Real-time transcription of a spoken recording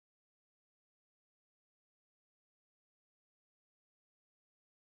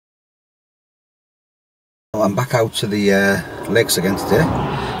Well, I'm back out to the lakes again today,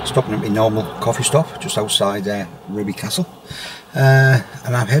 stopping at my normal coffee stop just outside Ruby Castle,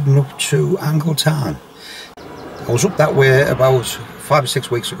 and I'm heading up to Tarn. I was up that way about 5 or 6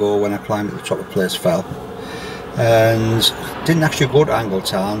 weeks ago when I climbed at the top of Place Fell, and didn't actually go to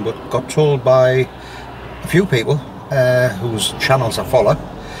Tarn, but got told by a few people whose channels I follow,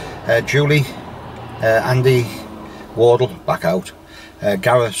 Julie, Andy, Wardle, back out,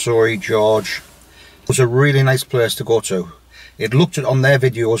 Gareth, Zoe, George. It was a really nice place to go to. It looked at on their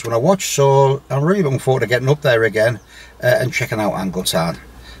videos when I watched, so I'm really looking forward to getting up there again and checking out Tarn.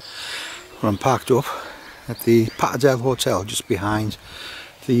 I'm parked up at the Patterdale Hotel just behind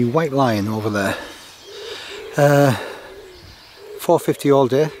the White Lion over there. $4.50 all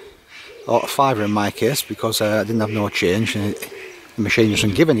day, or $5 in my case, because I didn't have no change and the machine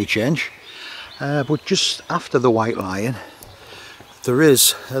doesn't give any change. But just after the White Lion there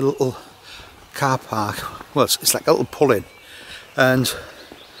is a little car park. Well, it's like a little pull-in, and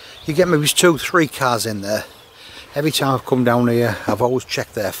you get maybe 2-3 cars in there. Every time I've come down here I've always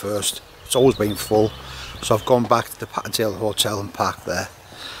checked there first. It's always been full, so I've gone back to the Patterdale Hotel and parked there.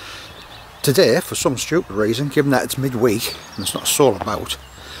 Today, for some stupid reason, given that it's midweek and it's not sold about,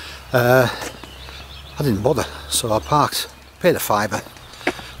 I didn't bother, so I parked, paid a £5,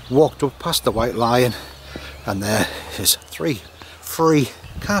 walked up past the White Lion, and there is 3 free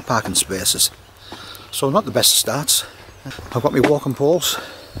car parking spaces. So not the best starts. I've got my walking poles,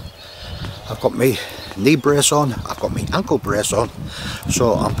 I've got my knee brace on, I've got my ankle brace on,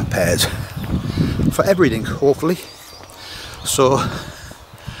 so I'm prepared for everything, hopefully. So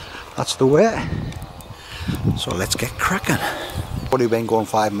that's the way. So let's get cracking. Only been going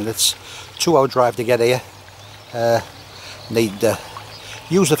 5 minutes, 2-hour drive to get here. Need to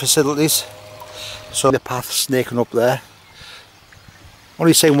use the facilities. So the path snaking up there.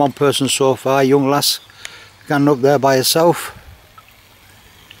 Only seen one person so far, young lass, going up there by herself.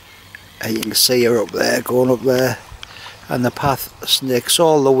 And you can see her up there, going up there, and the path snakes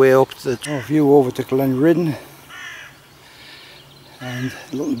all the way up to the view over to Glenridden, and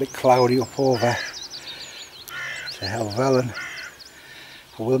a little bit cloudy up over to Helvellyn.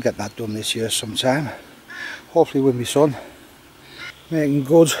 I will get that done this year sometime, hopefully with my son. Making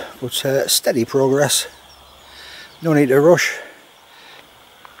good, but steady progress. No need to rush.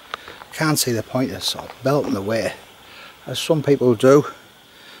 Can't see the point of sort of belting away, as some people do.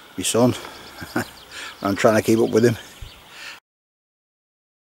 My son, I'm trying to keep up with him.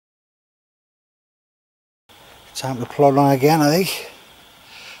 Time to plod on again, I think.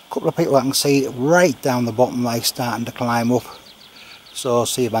 A couple of people I can see right down the bottom, like starting to climb up, so I'll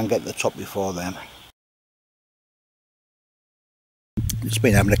see if I can get to the top before them. Just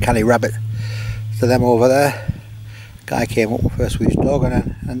been having a canny rabbit to them over there. Guy came up first with his dog, and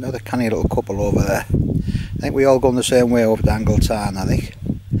then another canny little couple over there. I think we all gone the same way over to Tarn, I think.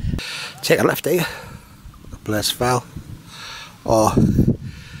 Take a left here, the Place Fell, or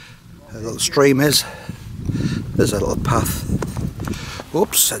a little stream is. There's a little path.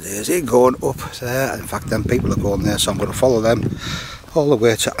 Oops, there's it going up there. In fact, them people are going there, so I'm going to follow them all the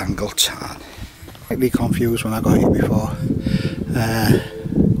way to Tarn. Slightly confused when I got here before.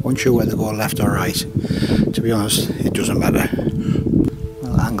 Wasn't sure whether to go left or right. To be honest, it doesn't matter.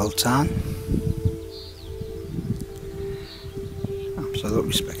 Well, Tarn.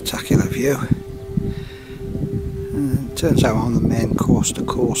 Absolutely spectacular view. And it turns out on the main coast to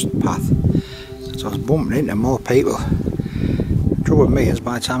coast path, so I was bumping into more people. The trouble with me is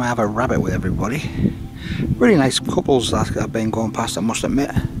by the time I have a rabbit with everybody, really nice couples that I've been going past, I must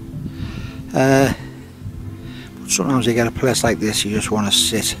admit. But sometimes you get a place like this, you just want to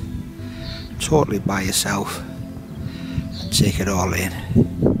sit totally by yourself and take it all in.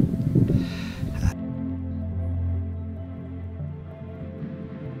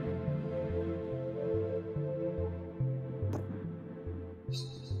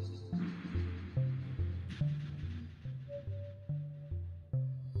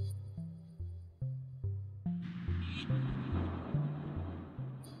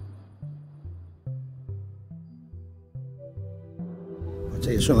 I'll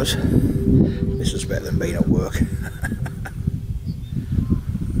tell you something, this is better than being at work.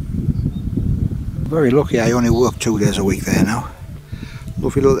 Very lucky I only work 2 days a week there now.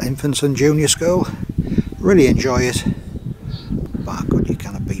 Lovely little infants and junior school. Really enjoy it. But God, you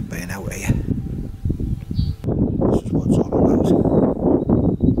cannot beat being out here. This is what it's all about.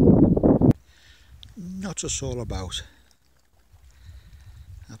 Not us all about.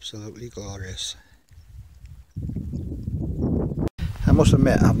 Absolutely glorious. I must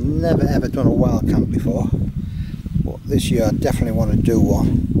admit, I've never ever done a wild camp before, but this year I definitely want to do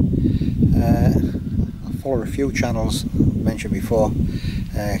one. I follow a few channels mentioned before.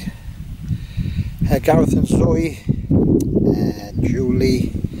 Gareth and Zoe,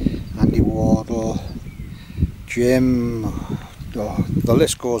 Julie, Andy Wardle, Jim, the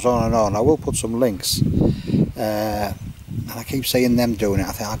list goes on and on. I will put some links, and I keep saying them doing it.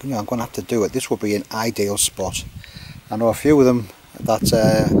 I think I'm going to have to do it. This would be an ideal spot. I know a few of them that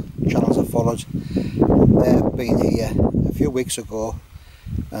channels I followed. They've been here a few weeks ago,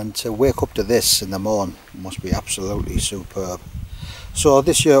 and to wake up to this in the morning must be absolutely superb. So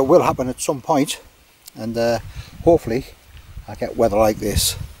this year will happen at some point, and hopefully I get weather like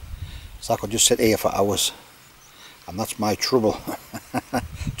this, so I could just sit here for hours, and that's my trouble.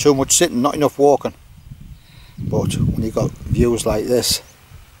 Too much sitting, not enough walking. But when you've got views like this,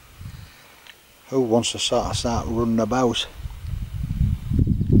 who wants to start running about?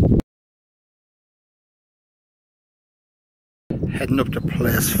 Heading up to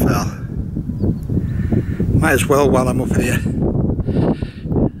Placefell. Might as well while I'm up here.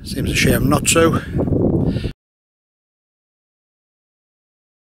 Seems a shame not to.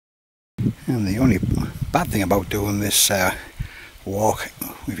 And the only bad thing about doing this walk,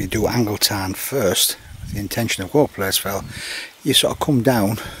 if you do Tarn first, with the intention of going to Placefell, you sort of come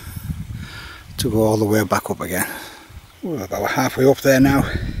down to go all the way back up again. We're about halfway up there now,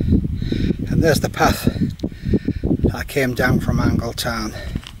 and there's the path I came down from Tarn.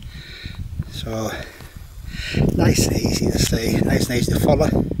 So nice and easy to see, nice and easy to follow.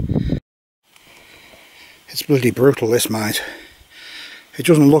 It's bloody brutal, this, mind. It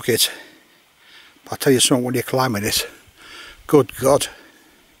doesn't look it, but I'll tell you something, when you're climbing it, good God.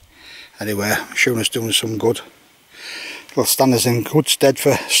 Anyway, I'm sure it's doing some good. It'll stand us in good stead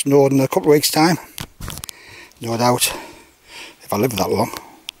for Snowdon in a couple of weeks' time, no doubt, if I live that long.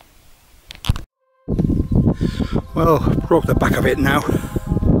 Well, broke the back of it now.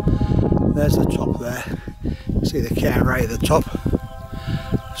 There's the top there. You see the cairn right at the top.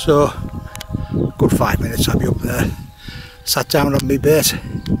 So, good 5 minutes I'll be up there. Sat down on my bait.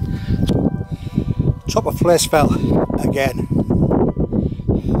 Top of Placefell again.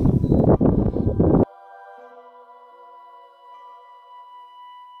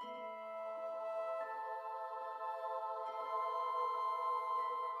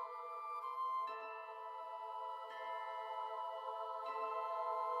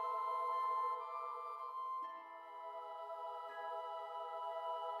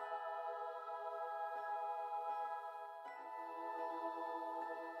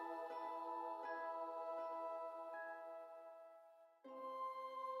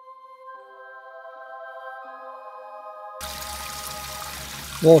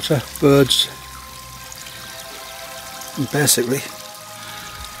 Water, birds, and basically a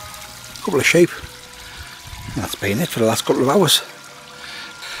couple of sheep. And that's been it for the last couple of hours.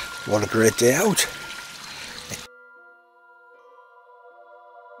 What a great day out.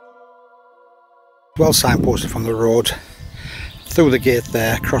 Well signposted from the road, through the gate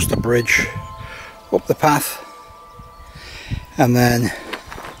there, across the bridge, up the path, and then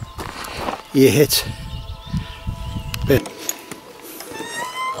you hit a bit.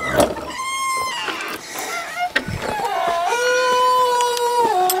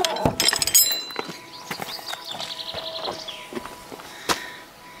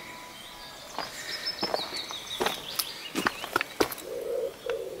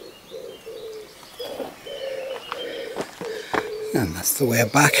 And that's the way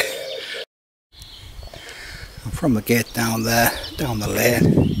back. And from the gate down there, down the lane,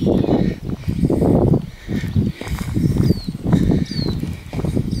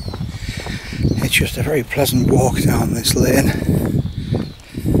 it's just a very pleasant walk down this lane.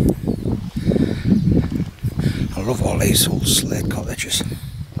 I love all these old slate cottages.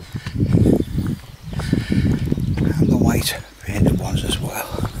 And the white painted ones as well.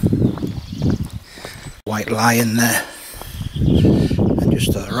 White lion there. And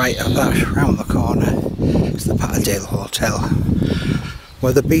just to the right of that, round the corner, is the Patterdale Hotel,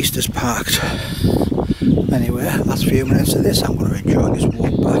 where the beast is parked. Anyway, last few minutes of this, I'm going to enjoy this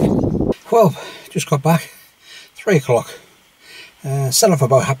walk back. Well, just got back, 3 o'clock, set off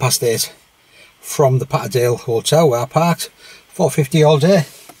about 8:30 from the Patterdale Hotel where I parked, £4.50 all day,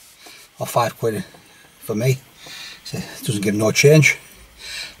 or £5 for me, so it doesn't give no change.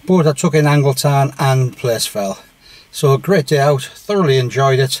 But I took in Tarn and Placefell. So great day out, thoroughly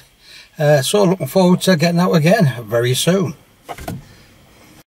enjoyed it. So looking forward to getting out again very soon.